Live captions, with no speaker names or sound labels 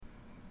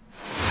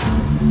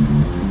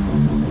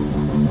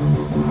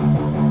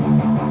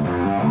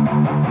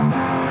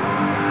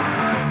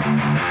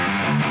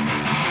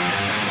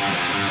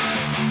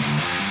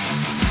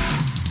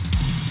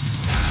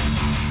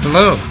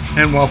Hello,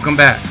 and welcome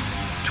back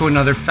to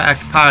another Fact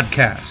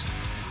Podcast.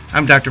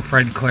 I'm Dr.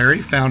 Fred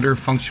Clary, founder of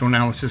Functional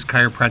Analysis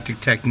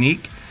Chiropractic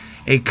Technique,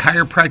 a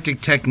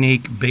chiropractic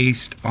technique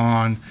based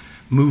on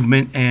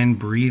movement and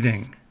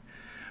breathing.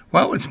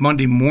 Well, it's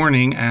Monday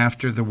morning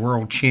after the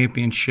World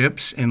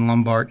Championships in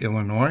Lombard,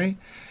 Illinois,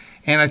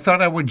 and I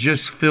thought I would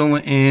just fill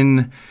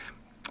in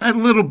a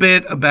little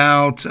bit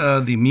about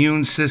the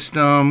immune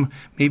system,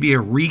 maybe a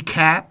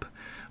recap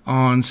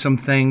on some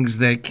things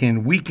that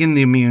can weaken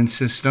the immune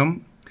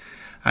system.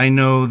 I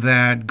know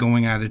that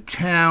going out of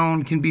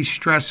town can be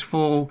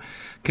stressful.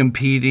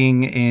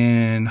 Competing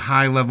in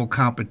high-level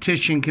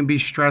competition can be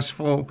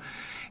stressful.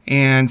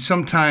 And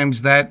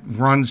sometimes that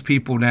runs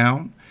people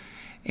down.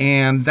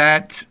 And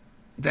that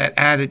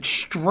added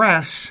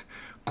stress,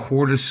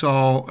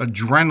 cortisol,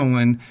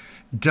 adrenaline,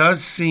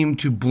 does seem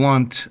to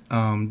blunt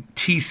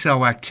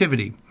T-cell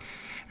activity.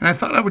 And I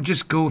thought I would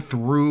just go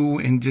through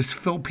and just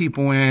fill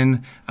people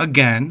in,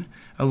 again,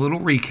 a little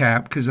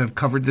recap, because I've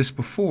covered this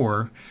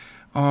before,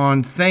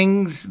 on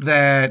things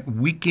that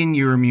weaken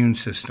your immune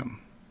system.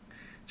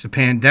 It's a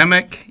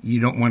pandemic. You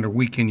don't want to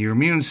weaken your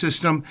immune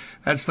system.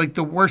 That's like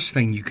the worst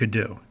thing you could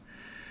do.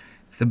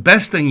 The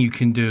best thing you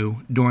can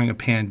do during a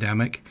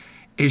pandemic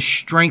is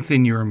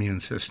strengthen your immune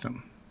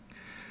system.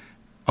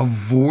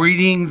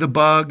 Avoiding the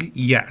bug,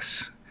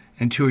 yes,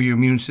 until your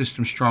immune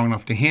system's strong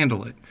enough to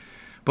handle it.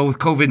 But with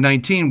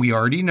COVID-19, we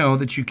already know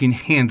that you can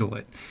handle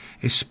it,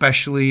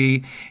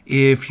 especially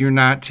if you're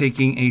not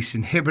taking ACE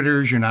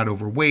inhibitors, you're not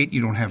overweight,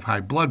 you don't have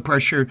high blood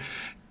pressure,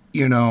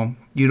 you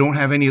don't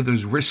have any of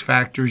those risk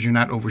factors, you're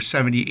not over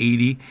 70,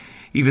 80,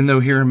 even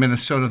though here in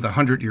Minnesota, the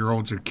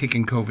 100-year-olds are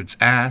kicking COVID's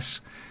ass.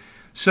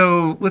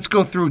 So let's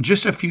go through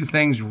just a few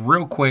things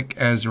real quick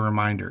as a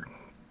reminder.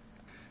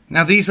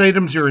 Now, these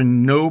items are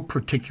in no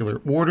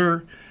particular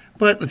order,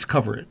 but let's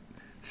cover it.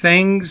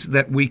 Things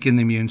that weaken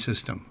the immune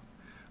system.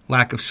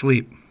 Lack of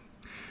sleep.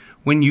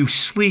 When you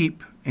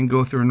sleep and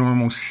go through a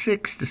normal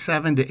 6 to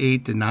 7 to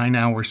 8 to 9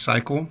 hour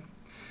cycle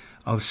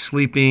of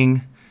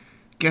sleeping,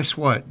 guess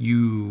what?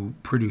 You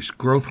produce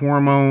growth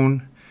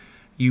hormone,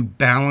 you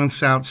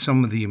balance out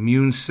some of the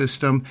immune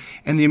system,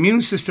 and the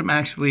immune system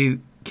actually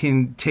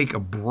can take a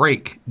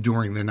break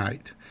during the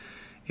night.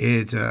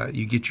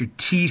 You get your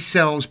T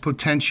cells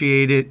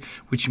potentiated,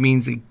 which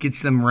means it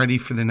gets them ready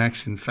for the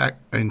next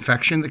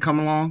infection to come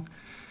along.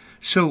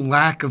 So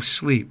lack of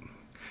sleep.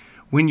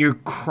 When you're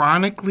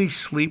chronically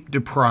sleep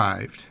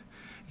deprived,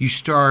 you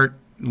start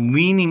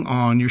leaning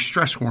on your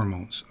stress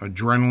hormones,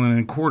 adrenaline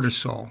and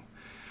cortisol,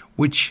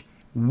 which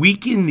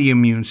weaken the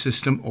immune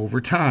system over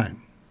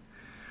time.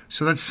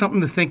 So that's something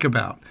to think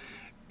about.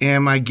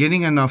 Am I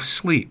getting enough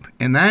sleep?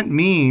 And that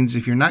means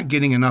if you're not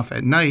getting enough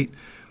at night,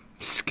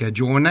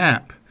 schedule a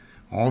nap.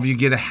 All of you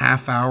get a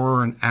half hour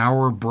or an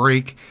hour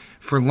break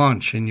for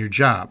lunch in your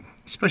job.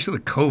 Especially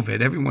with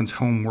COVID, everyone's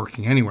home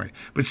working anyway.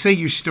 But say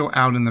you're still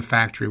out in the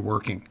factory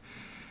working.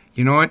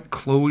 You know what?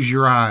 Close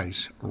your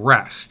eyes.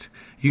 Rest.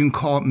 You can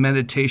call it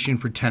meditation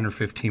for 10 or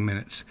 15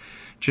 minutes.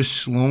 Just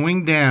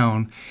slowing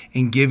down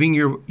and giving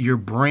your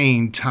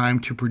brain time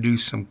to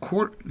produce some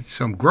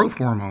growth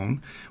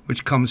hormone,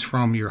 which comes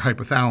from your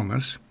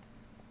hypothalamus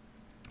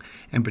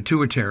and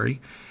pituitary.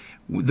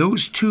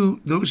 Those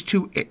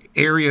two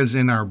areas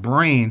in our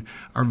brain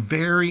are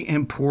very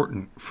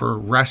important for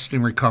rest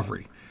and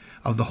recovery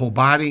of the whole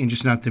body and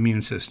just not the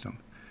immune system.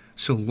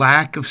 So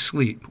lack of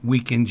sleep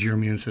weakens your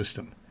immune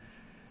system.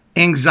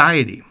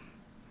 Anxiety.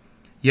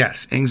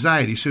 Yes,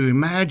 anxiety. So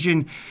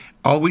imagine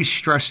always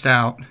stressed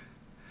out,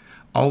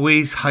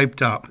 always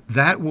hyped up.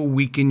 That will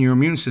weaken your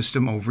immune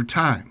system over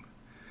time.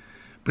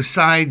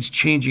 Besides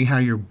changing how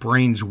your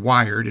brain's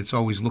wired, it's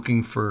always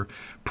looking for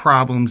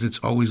problems. It's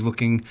always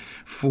looking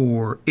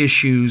for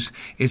issues.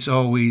 It's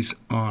always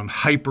on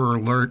hyper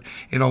alert.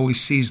 It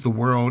always sees the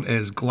world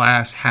as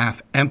glass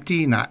half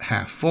empty, not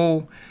half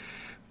full.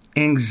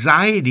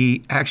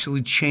 Anxiety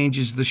actually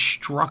changes the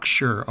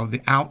structure of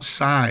the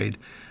outside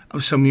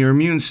of some of your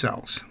immune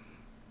cells.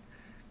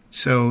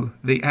 So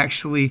they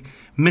actually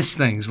miss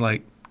things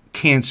like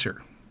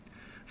cancer.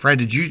 Fred,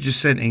 did you just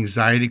say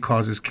anxiety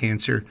causes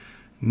cancer?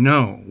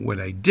 No. What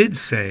I did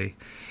say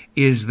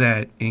is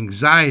that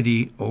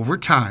anxiety over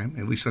time,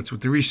 at least that's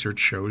what the research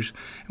shows,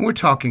 and we're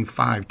talking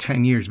 5,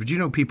 10 years,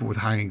 but people with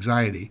high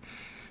anxiety,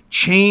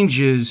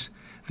 changes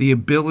the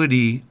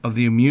ability of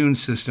the immune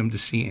system to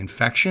see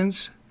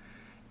infections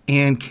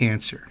and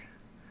cancer.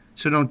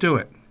 So don't do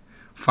it.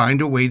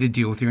 Find a way to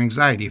deal with your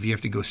anxiety. If you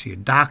have to go see a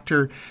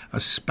doctor, a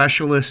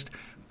specialist,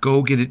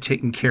 go get it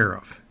taken care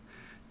of.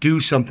 Do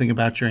something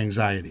about your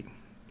anxiety.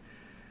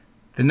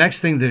 The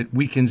next thing that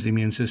weakens the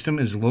immune system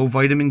is low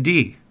vitamin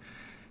D.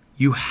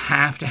 You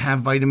have to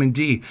have vitamin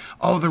D.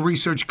 All the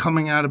research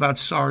coming out about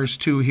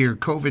SARS-2 here,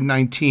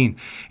 COVID-19,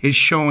 is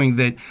showing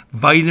that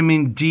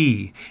vitamin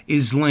D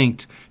is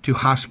linked to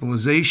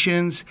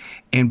hospitalizations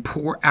and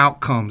poor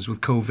outcomes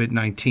with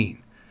COVID-19.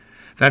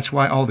 That's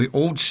why all the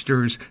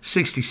oldsters,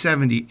 60,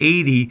 70,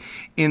 80,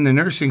 in the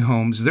nursing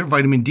homes, their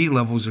vitamin D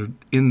levels are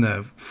in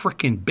the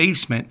frickin'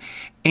 basement,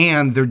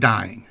 and they're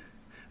dying.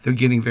 They're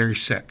getting very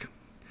sick.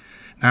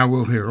 Now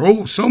we'll hear,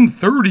 oh, some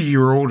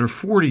 30-year-old or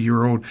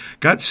 40-year-old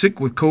got sick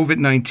with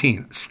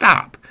COVID-19.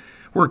 Stop.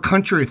 We're a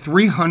country of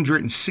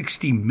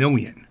 360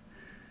 million.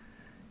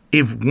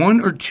 If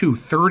one or two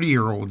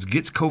 30-year-olds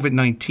gets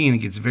COVID-19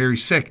 and gets very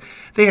sick,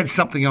 they had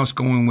something else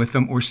going with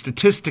them, or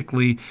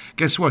statistically,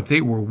 guess what?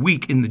 They were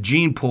weak in the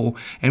gene pool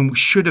and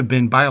should have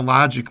been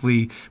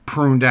biologically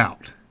pruned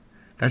out.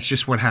 That's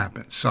just what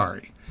happens.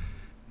 Sorry.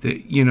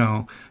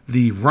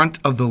 The runt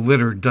of the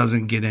litter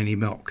doesn't get any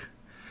milk.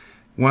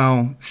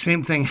 Well,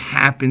 same thing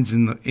happens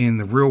in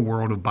the real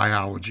world of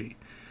biology.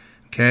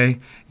 Okay?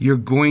 You're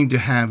going to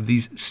have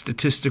these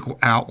statistical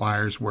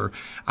outliers where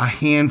a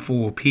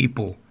handful of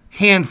people,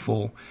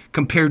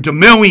 compared to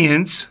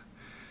millions,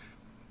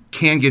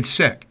 can get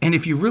sick. And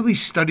if you really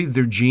studied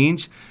their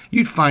genes,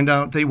 you'd find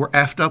out they were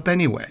effed up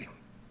anyway.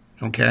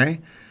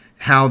 Okay?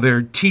 How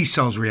their T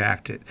cells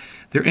reacted,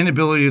 their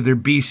inability of their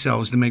B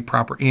cells to make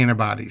proper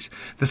antibodies,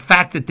 the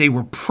fact that they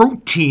were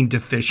protein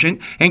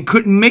deficient and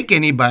couldn't make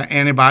any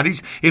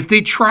antibodies if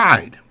they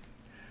tried.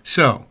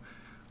 So,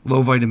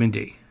 low vitamin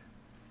D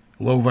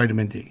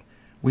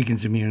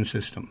weakens the immune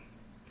system.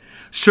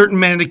 Certain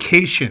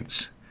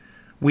medications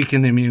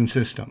weaken the immune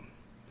system,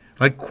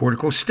 like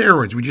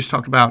corticosteroids. We just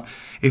talked about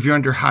if you're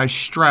under high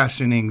stress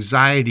and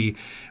anxiety,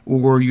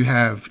 or you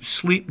have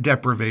sleep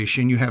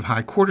deprivation, you have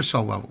high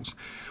cortisol levels.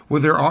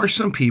 Well, there are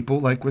some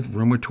people, like with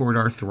rheumatoid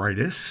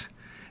arthritis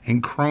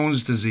and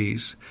Crohn's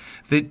disease,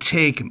 that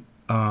take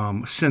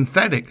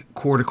synthetic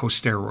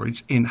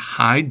corticosteroids in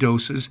high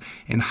doses,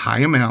 in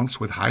high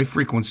amounts, with high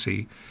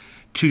frequency,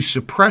 to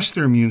suppress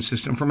their immune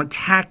system from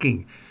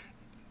attacking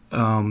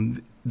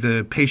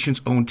the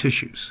patient's own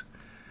tissues.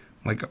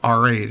 Like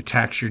RA, it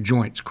attacks your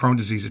joints. Crohn's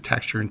disease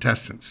attacks your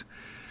intestines.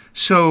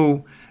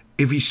 So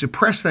if you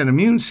suppress that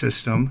immune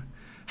system,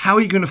 how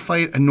are you going to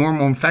fight a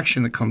normal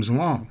infection that comes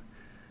along?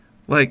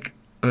 Like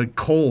a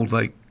cold,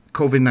 like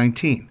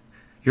COVID-19.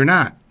 You're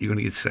not. You're going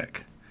to get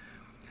sick.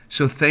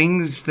 So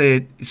things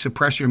that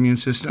suppress your immune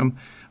system,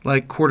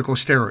 like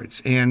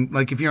corticosteroids, and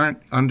like if you're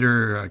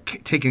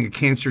taking a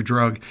cancer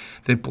drug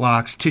that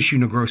blocks tissue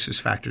necrosis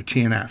factor,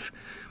 TNF,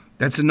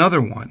 that's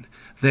another one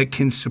that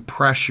can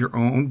suppress your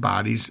own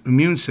body's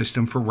immune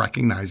system for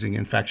recognizing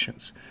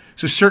infections.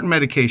 So certain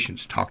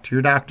medications, talk to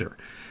your doctor.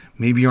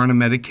 Maybe you're on a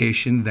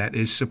medication that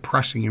is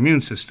suppressing your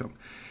immune system.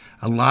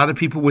 A lot of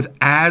people with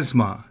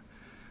asthma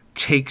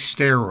take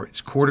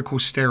steroids,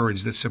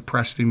 corticosteroids that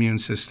suppress the immune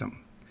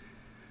system.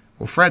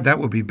 Well, Fred, that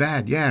would be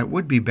bad. Yeah, it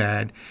would be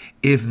bad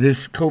if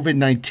this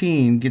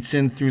COVID-19 gets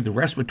in through the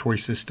respiratory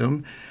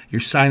system,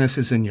 your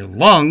sinuses and your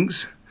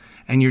lungs,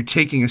 and you're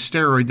taking a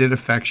steroid that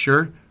affects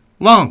your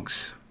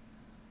lungs.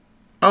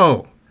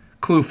 Oh,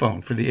 clue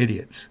phone for the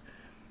idiots.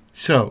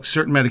 So,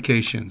 certain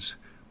medications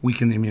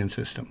weaken the immune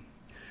system.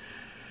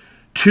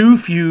 Too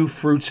few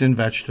fruits and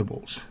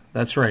vegetables.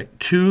 That's right,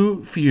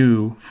 too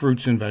few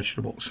fruits and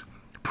vegetables.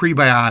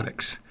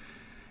 Prebiotics,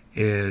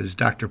 is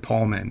Dr.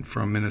 Paulman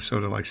from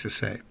Minnesota likes to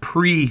say.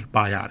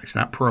 Prebiotics,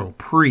 not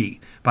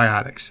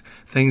prebiotics.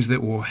 Things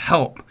that will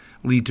help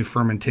lead to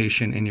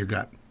fermentation in your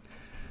gut.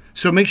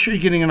 So make sure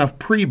you're getting enough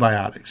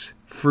prebiotics,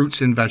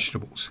 fruits and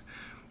vegetables.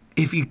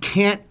 If you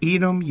can't eat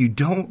them, you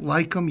don't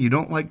like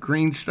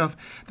green stuff,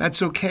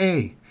 that's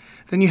okay.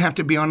 Then you have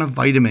to be on a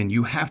vitamin.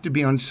 You have to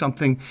be on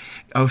something,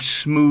 a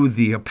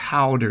smoothie, a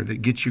powder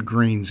that gets your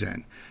greens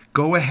in.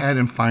 Go ahead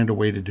and find a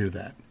way to do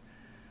that.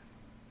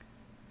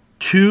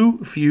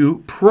 Too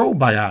few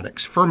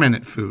probiotics,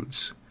 fermented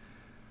foods,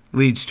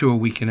 leads to a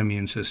weakened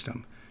immune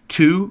system.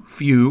 Too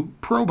few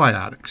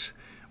probiotics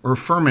or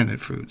fermented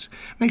foods.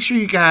 Make sure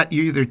you're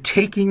either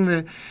taking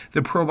the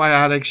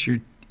probiotics,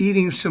 you're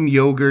eating some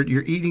yogurt,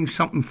 you're eating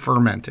something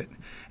fermented.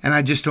 And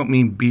I just don't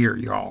mean beer,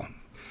 y'all.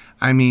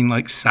 I mean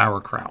like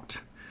sauerkraut.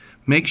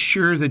 Make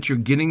sure that you're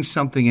getting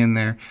something in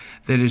there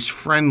that is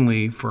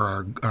friendly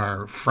for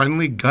our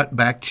friendly gut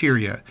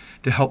bacteria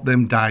to help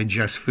them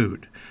digest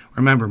food.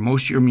 Remember,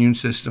 most of your immune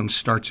system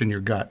starts in your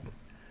gut.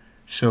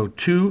 So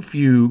too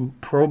few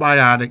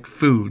probiotic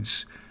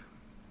foods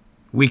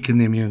weaken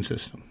the immune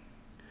system.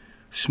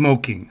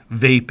 Smoking,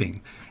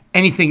 vaping,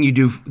 anything you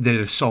do that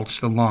assaults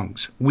the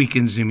lungs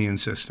weakens the immune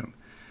system.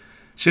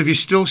 So if you're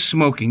still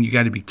smoking, you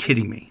got to be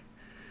kidding me.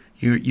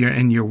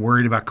 You're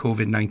worried about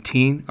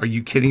COVID-19? Are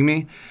you kidding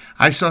me?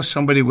 I saw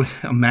somebody with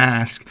a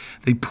mask.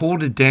 They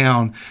pulled it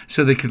down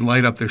so they could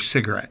light up their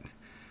cigarette.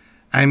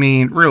 I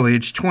mean, really,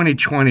 it's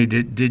 2020.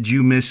 Did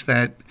you miss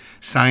that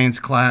science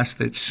class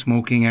that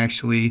smoking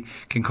actually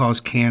can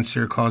cause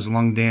cancer, cause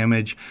lung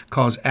damage,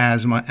 cause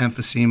asthma,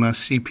 emphysema,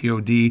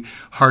 COPD,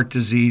 heart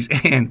disease,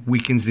 and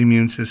weakens the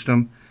immune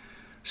system?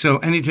 So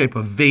any type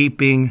of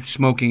vaping,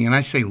 smoking, and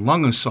I say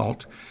lung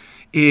assault,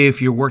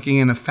 if you're working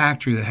in a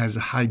factory that has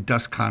a high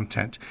dust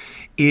content,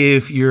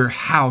 if your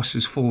house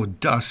is full of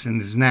dust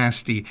and is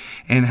nasty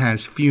and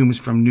has fumes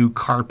from new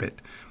carpet,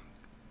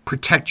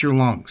 protect your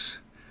lungs.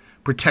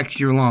 Protect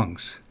your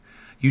lungs.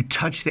 You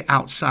touch the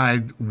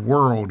outside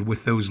world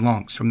with those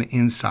lungs from the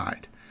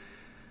inside.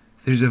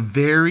 There's a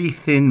very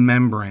thin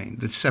membrane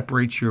that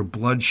separates your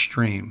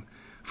bloodstream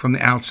from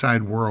the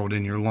outside world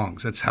in your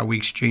lungs. That's how we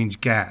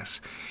exchange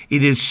gas.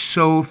 It is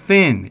so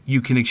thin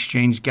you can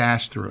exchange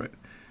gas through it.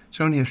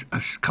 It's only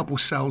a couple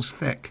cells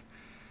thick.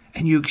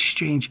 And you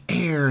exchange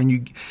air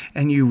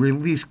and you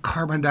release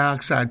carbon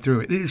dioxide through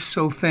it. It is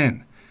so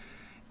thin.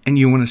 And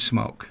you want to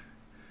smoke.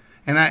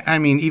 And I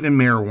mean, even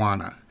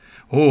marijuana.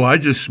 Oh, I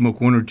just smoke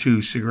 1 or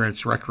 2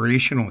 cigarettes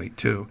recreationally,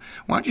 too.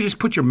 Why don't you just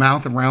put your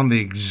mouth around the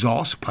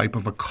exhaust pipe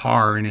of a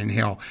car and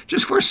inhale,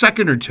 just for a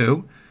second or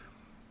two?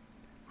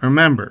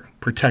 Remember,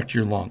 protect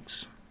your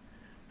lungs.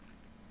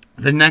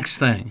 The next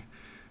thing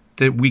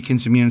that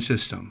weakens the immune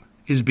system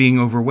is being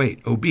overweight,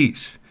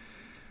 obese,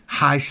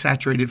 high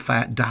saturated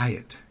fat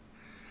diet.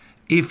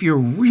 If you're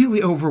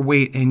really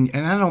overweight, and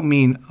I don't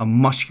mean a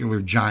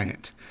muscular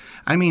giant,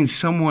 I mean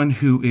someone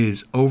who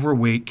is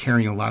overweight,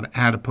 carrying a lot of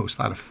adipose,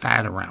 a lot of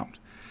fat around,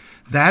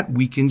 that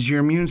weakens your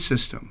immune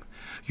system.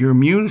 Your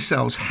immune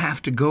cells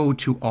have to go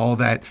to all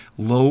that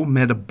low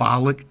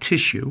metabolic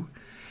tissue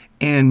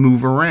and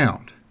move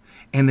around,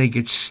 and they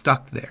get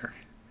stuck there.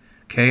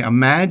 Okay,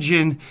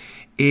 imagine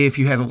if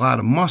you had a lot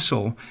of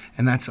muscle,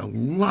 and that's a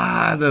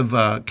lot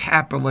of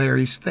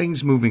capillaries,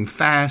 things moving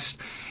fast.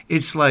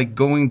 It's like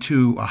going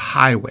to a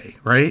highway,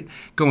 right?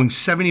 Going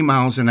 70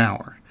 miles an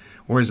hour.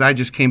 Whereas I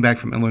just came back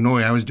from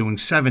Illinois, I was doing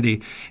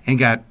 70 and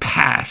got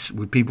passed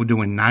with people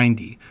doing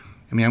 90.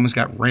 I mean, I almost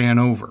got ran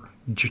over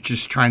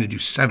just trying to do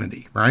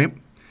 70, right?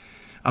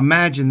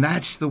 Imagine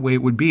that's the way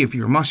it would be if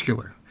you're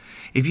muscular.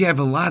 If you have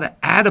a lot of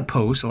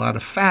adipose, a lot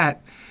of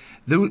fat,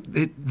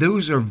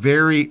 those are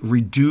very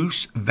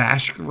reduced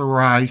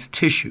vascularized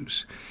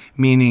tissues,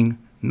 meaning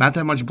not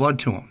that much blood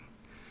to them.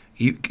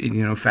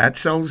 Fat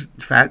cells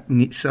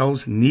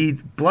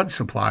need blood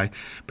supply,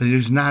 but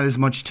there's not as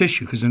much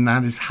tissue because they're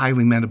not as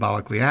highly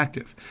metabolically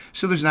active.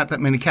 So there's not that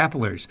many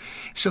capillaries.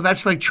 So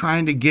that's like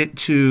trying to get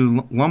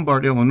to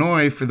Lombard,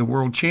 Illinois for the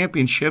World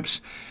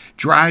Championships,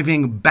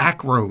 driving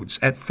back roads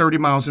at 30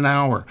 miles an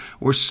hour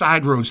or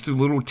side roads through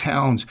little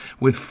towns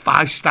with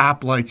 5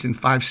 stoplights and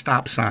 5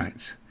 stop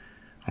signs.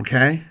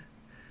 Okay?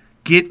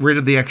 Get rid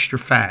of the extra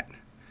fat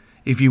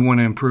if you want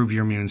to improve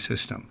your immune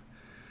system.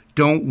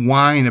 Don't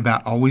whine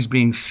about always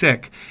being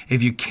sick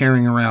if you're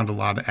carrying around a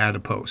lot of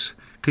adipose,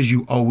 because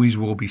you always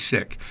will be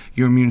sick.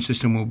 Your immune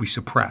system will be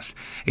suppressed.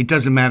 It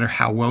doesn't matter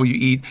how well you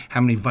eat, how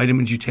many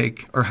vitamins you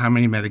take, or how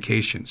many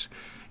medications.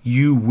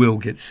 You will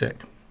get sick.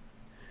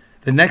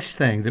 The next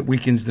thing that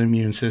weakens the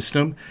immune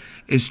system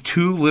is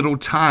too little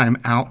time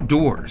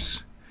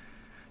outdoors.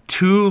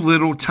 Too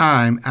little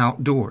time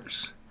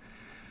outdoors.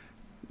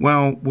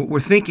 Well, what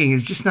we're thinking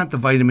is just not the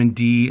vitamin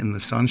D and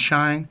the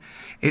sunshine.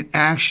 It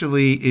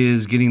actually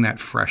is getting that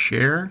fresh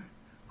air,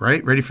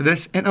 right? Ready for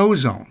this? And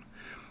ozone.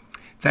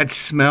 That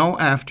smell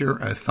after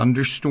a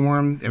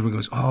thunderstorm, everyone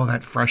goes, oh,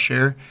 that fresh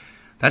air.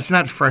 That's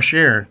not fresh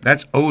air.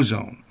 That's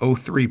ozone,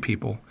 O3,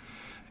 people.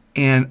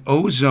 And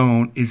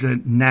ozone is a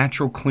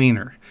natural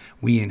cleaner.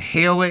 We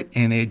inhale it,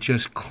 and it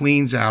just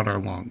cleans out our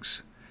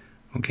lungs,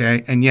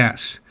 okay? And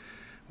yes,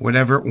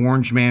 whatever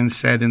Orange Man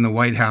said in the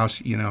White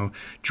House,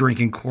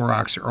 drinking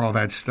Clorox or all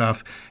that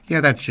stuff, yeah,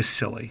 that's just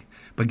silly.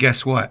 But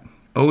guess what?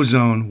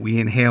 Ozone, we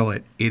inhale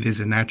it. It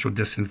is a natural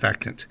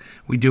disinfectant.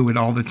 We do it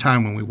all the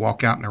time when we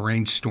walk out in a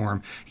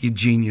rainstorm, you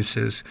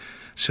geniuses.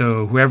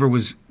 So whoever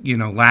was,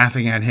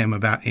 laughing at him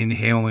about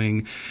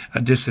inhaling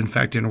a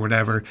disinfectant or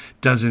whatever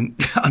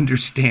doesn't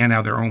understand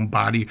how their own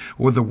body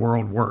or the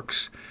world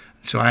works.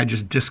 So I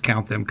just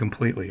discount them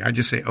completely. I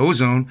just say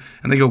ozone,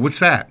 and they go, what's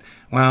that?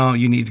 Well,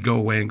 you need to go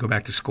away and go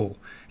back to school.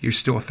 You're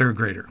still a 3rd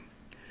grader.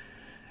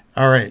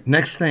 All right,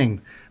 next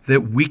thing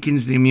that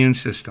weakens the immune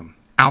system,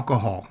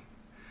 alcohol.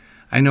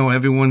 I know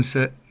everyone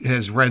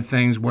has read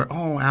things where,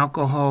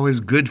 alcohol is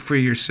good for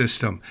your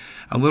system.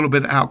 A little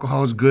bit of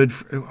alcohol is good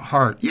for your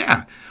heart.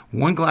 Yeah,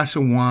 1 glass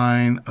of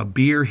wine, a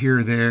beer here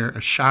or there,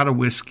 a shot of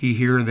whiskey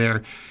here or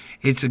there,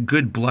 it's a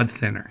good blood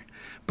thinner.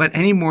 But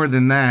any more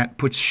than that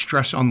puts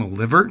stress on the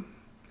liver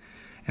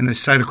and the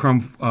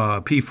cytochrome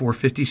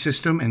P450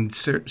 system and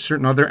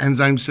certain other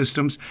enzyme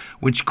systems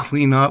which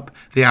clean up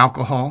the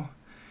alcohol.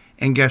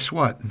 And guess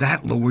what?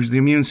 That lowers the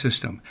immune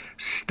system.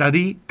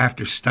 Study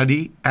after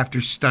study after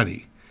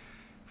study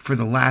for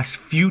the last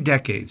few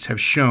decades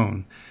have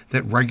shown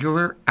that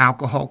regular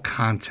alcohol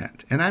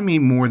content, and I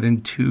mean more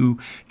than 2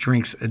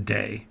 drinks a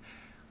day,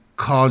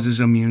 causes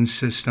immune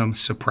system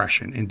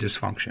suppression and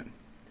dysfunction.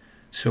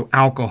 So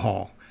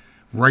alcohol,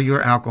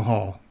 regular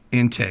alcohol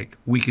intake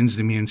weakens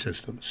the immune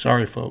system.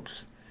 Sorry,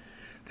 folks.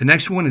 The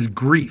next one is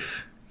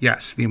grief.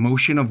 Yes, the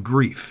emotion of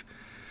grief.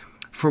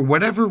 For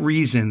whatever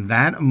reason,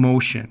 that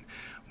emotion,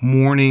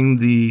 mourning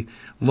the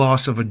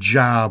loss of a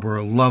job or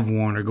a loved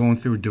one or going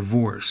through a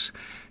divorce,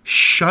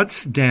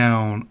 shuts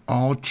down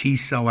all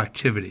T-cell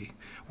activity.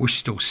 We're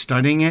still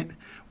studying it.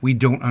 We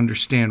don't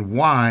understand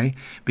why,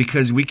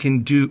 because we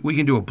can do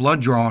a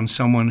blood draw on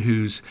someone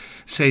who's,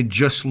 say,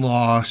 just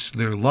lost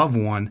their loved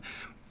one,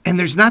 and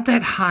there's not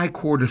that high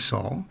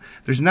cortisol.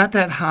 There's not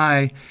that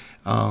high,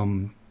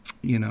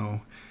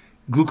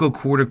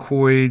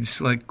 glucocorticoids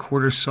like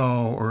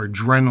cortisol or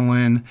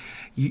adrenaline.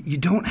 You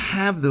don't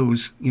have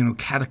those,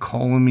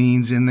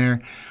 catecholamines in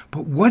there.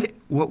 But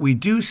what we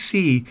do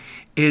see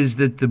is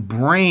that the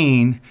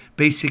brain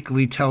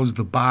basically tells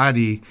the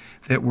body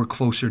that we're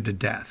closer to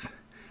death.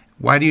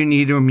 Why do you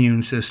need an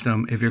immune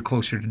system if you're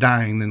closer to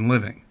dying than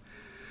living?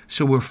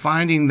 So we're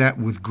finding that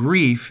with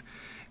grief,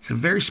 it's a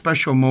very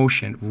special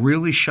emotion,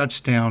 really shuts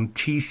down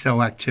T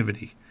cell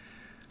activity.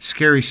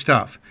 Scary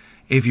stuff.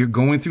 If you're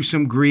going through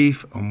some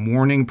grief, a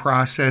mourning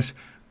process,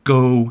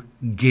 go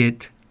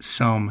get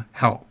some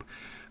help.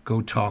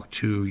 Go talk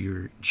to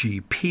your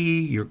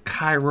GP, your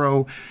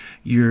chiro,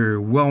 your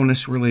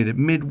wellness-related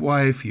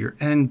midwife, your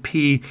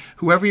NP,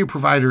 whoever your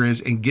provider is,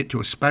 and get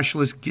to a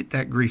specialist, get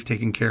that grief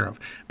taken care of,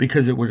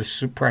 because it would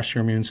suppress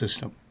your immune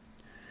system.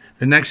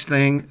 The next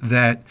thing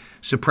that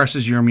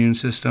suppresses your immune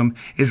system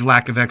is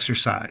lack of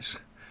exercise.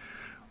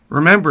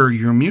 Remember,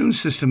 your immune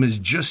system is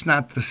just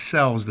not the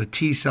cells, the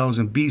T cells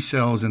and B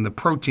cells and the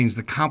proteins,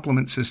 the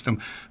complement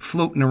system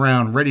floating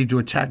around ready to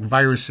attack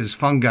viruses,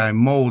 fungi,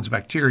 molds,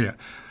 bacteria.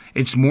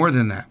 It's more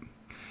than that.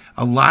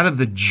 A lot of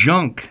the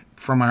junk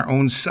from our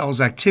own cells'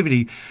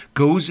 activity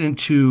goes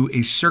into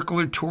a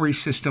circulatory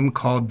system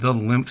called the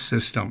lymph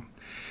system.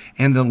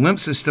 And the lymph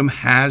system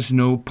has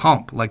no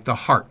pump like the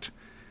heart.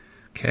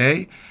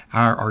 Okay?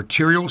 Our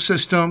arterial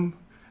system,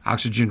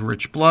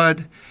 oxygen-rich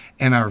blood,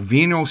 and our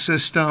venous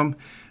system,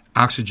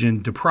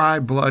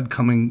 oxygen-deprived blood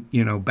coming,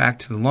 back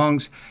to the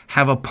lungs,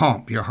 have a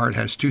pump. Your heart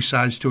has two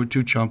sides to it,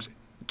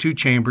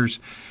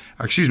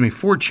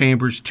 four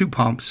chambers, two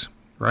pumps,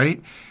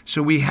 right?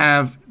 So we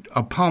have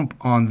a pump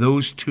on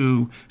those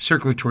two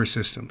circulatory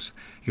systems.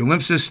 Your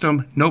lymph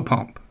system, no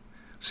pump.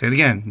 Say it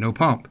again, no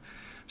pump.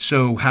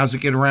 So how's it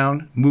get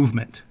around?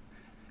 Movement,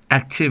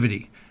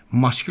 activity.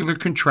 Muscular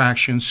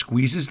contraction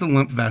squeezes the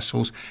lymph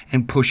vessels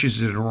and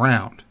pushes it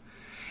around.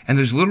 And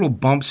there's little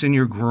bumps in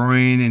your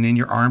groin and in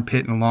your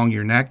armpit and along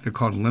your neck. They're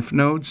called lymph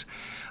nodes.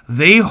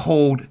 They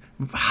hold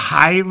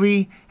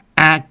highly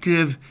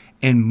active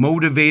and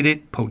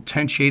motivated,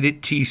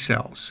 potentiated T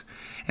cells.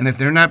 And if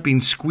they're not being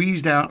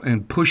squeezed out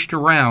and pushed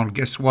around,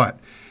 guess what?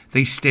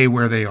 They stay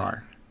where they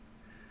are.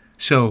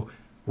 So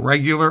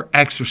regular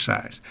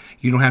exercise.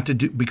 You don't have to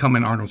become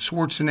an Arnold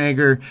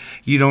Schwarzenegger.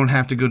 You don't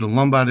have to go to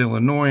Lombard,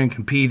 Illinois and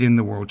compete in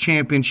the World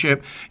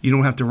Championship. You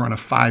don't have to run a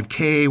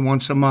 5K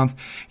once a month.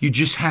 You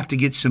just have to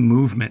get some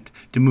movement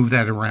to move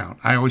that around.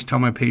 I always tell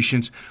my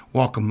patients,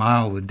 walk a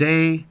mile a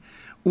day.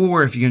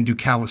 Or if you're going to do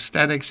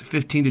calisthenics,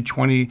 15 to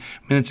 20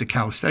 minutes of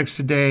calisthenics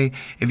a day.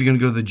 If you're going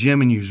to go to the gym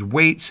and use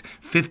weights,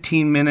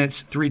 15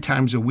 minutes 3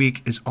 times a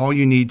week is all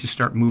you need to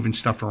start moving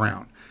stuff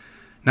around.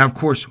 Now, of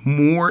course,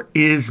 more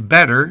is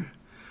better,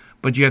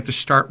 but you have to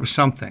start with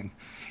something.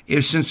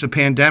 If since the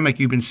pandemic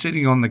you've been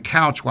sitting on the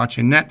couch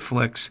watching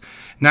Netflix,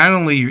 not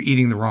only you're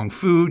eating the wrong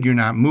food, you're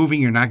not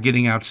moving, you're not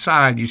getting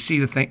outside, you see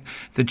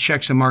the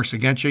checks and marks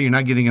against you, you're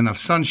not getting enough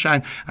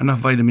sunshine, enough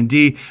vitamin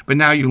D, but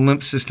now your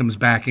lymph system's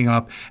backing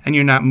up and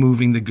you're not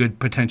moving the good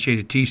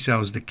potentiated T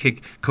cells to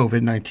kick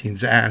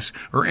COVID-19's ass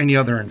or any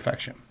other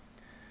infection.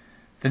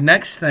 The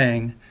next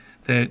thing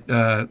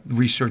that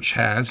research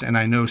has, and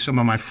I know some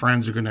of my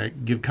friends are going to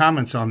give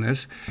comments on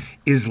this,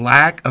 is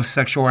lack of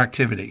sexual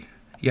activity.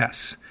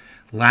 Yes,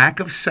 lack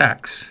of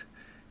sex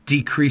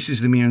decreases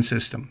the immune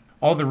system.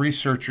 All the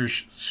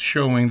researchers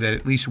showing that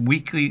at least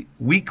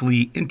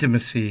weekly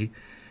intimacy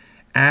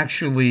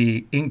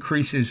actually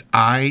increases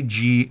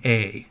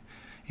IgA,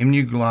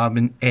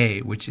 immunoglobulin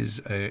A, which is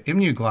an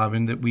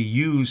immunoglobulin that we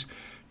use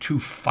to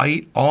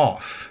fight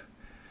off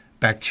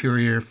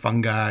bacteria,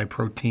 fungi,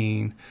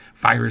 protein,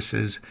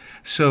 viruses.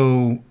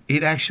 So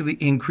it actually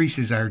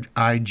increases our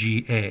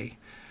IgA.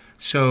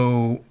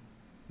 So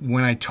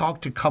when I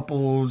talk to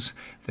couples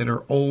that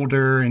are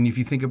older, and if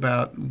you think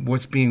about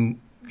what's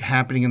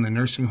happening in the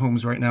nursing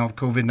homes right now with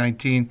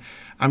COVID-19,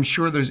 I'm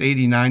sure those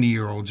 80,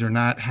 90-year-olds are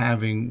not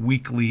having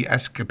weekly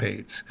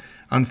escapades.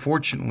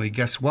 Unfortunately,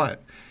 guess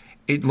what?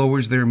 It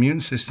lowers their immune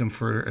system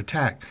for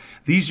attack.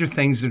 These are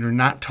things that are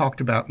not talked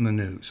about in the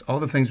news, all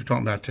the things we're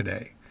talking about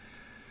today.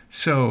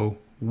 So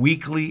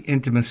weekly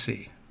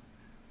intimacy,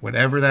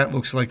 whatever that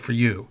looks like for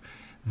you,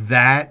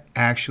 that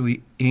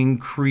actually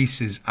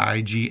increases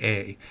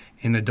IgA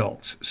in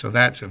adults. So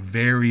that's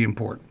very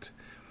important.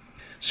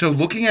 So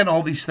looking at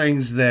all these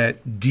things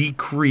that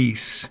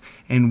decrease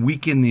and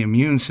weaken the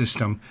immune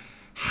system,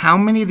 how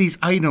many of these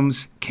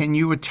items can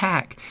you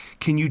attack?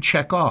 Can you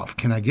check off?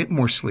 Can I get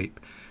more sleep?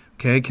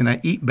 Okay, can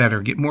I eat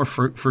better, get more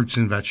fruits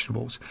and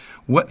vegetables?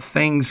 What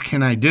things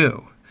can I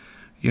do?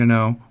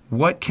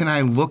 What can I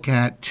look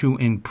at to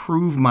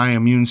improve my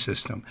immune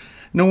system?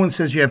 No one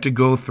says you have to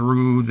go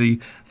through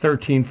the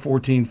 13,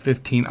 14,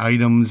 15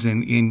 items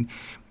and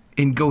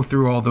go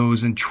through all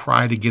those and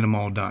try to get them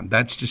all done.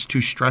 That's just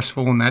too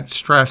stressful, and that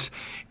stress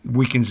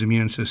weakens the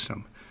immune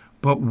system.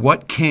 But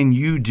what can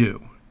you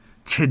do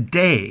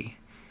today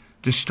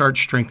to start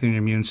strengthening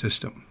your immune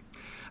system?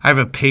 I have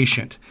a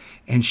patient,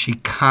 and she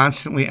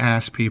constantly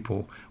asks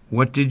people,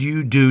 what did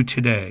you do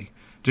today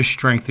to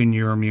strengthen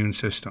your immune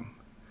system?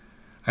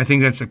 I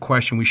think that's a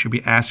question we should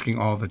be asking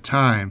all the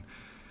time.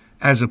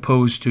 as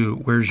opposed to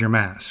where's your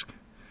mask?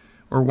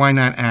 Or why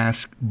not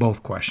ask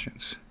both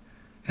questions?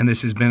 And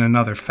this has been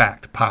another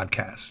Fact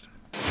Podcast.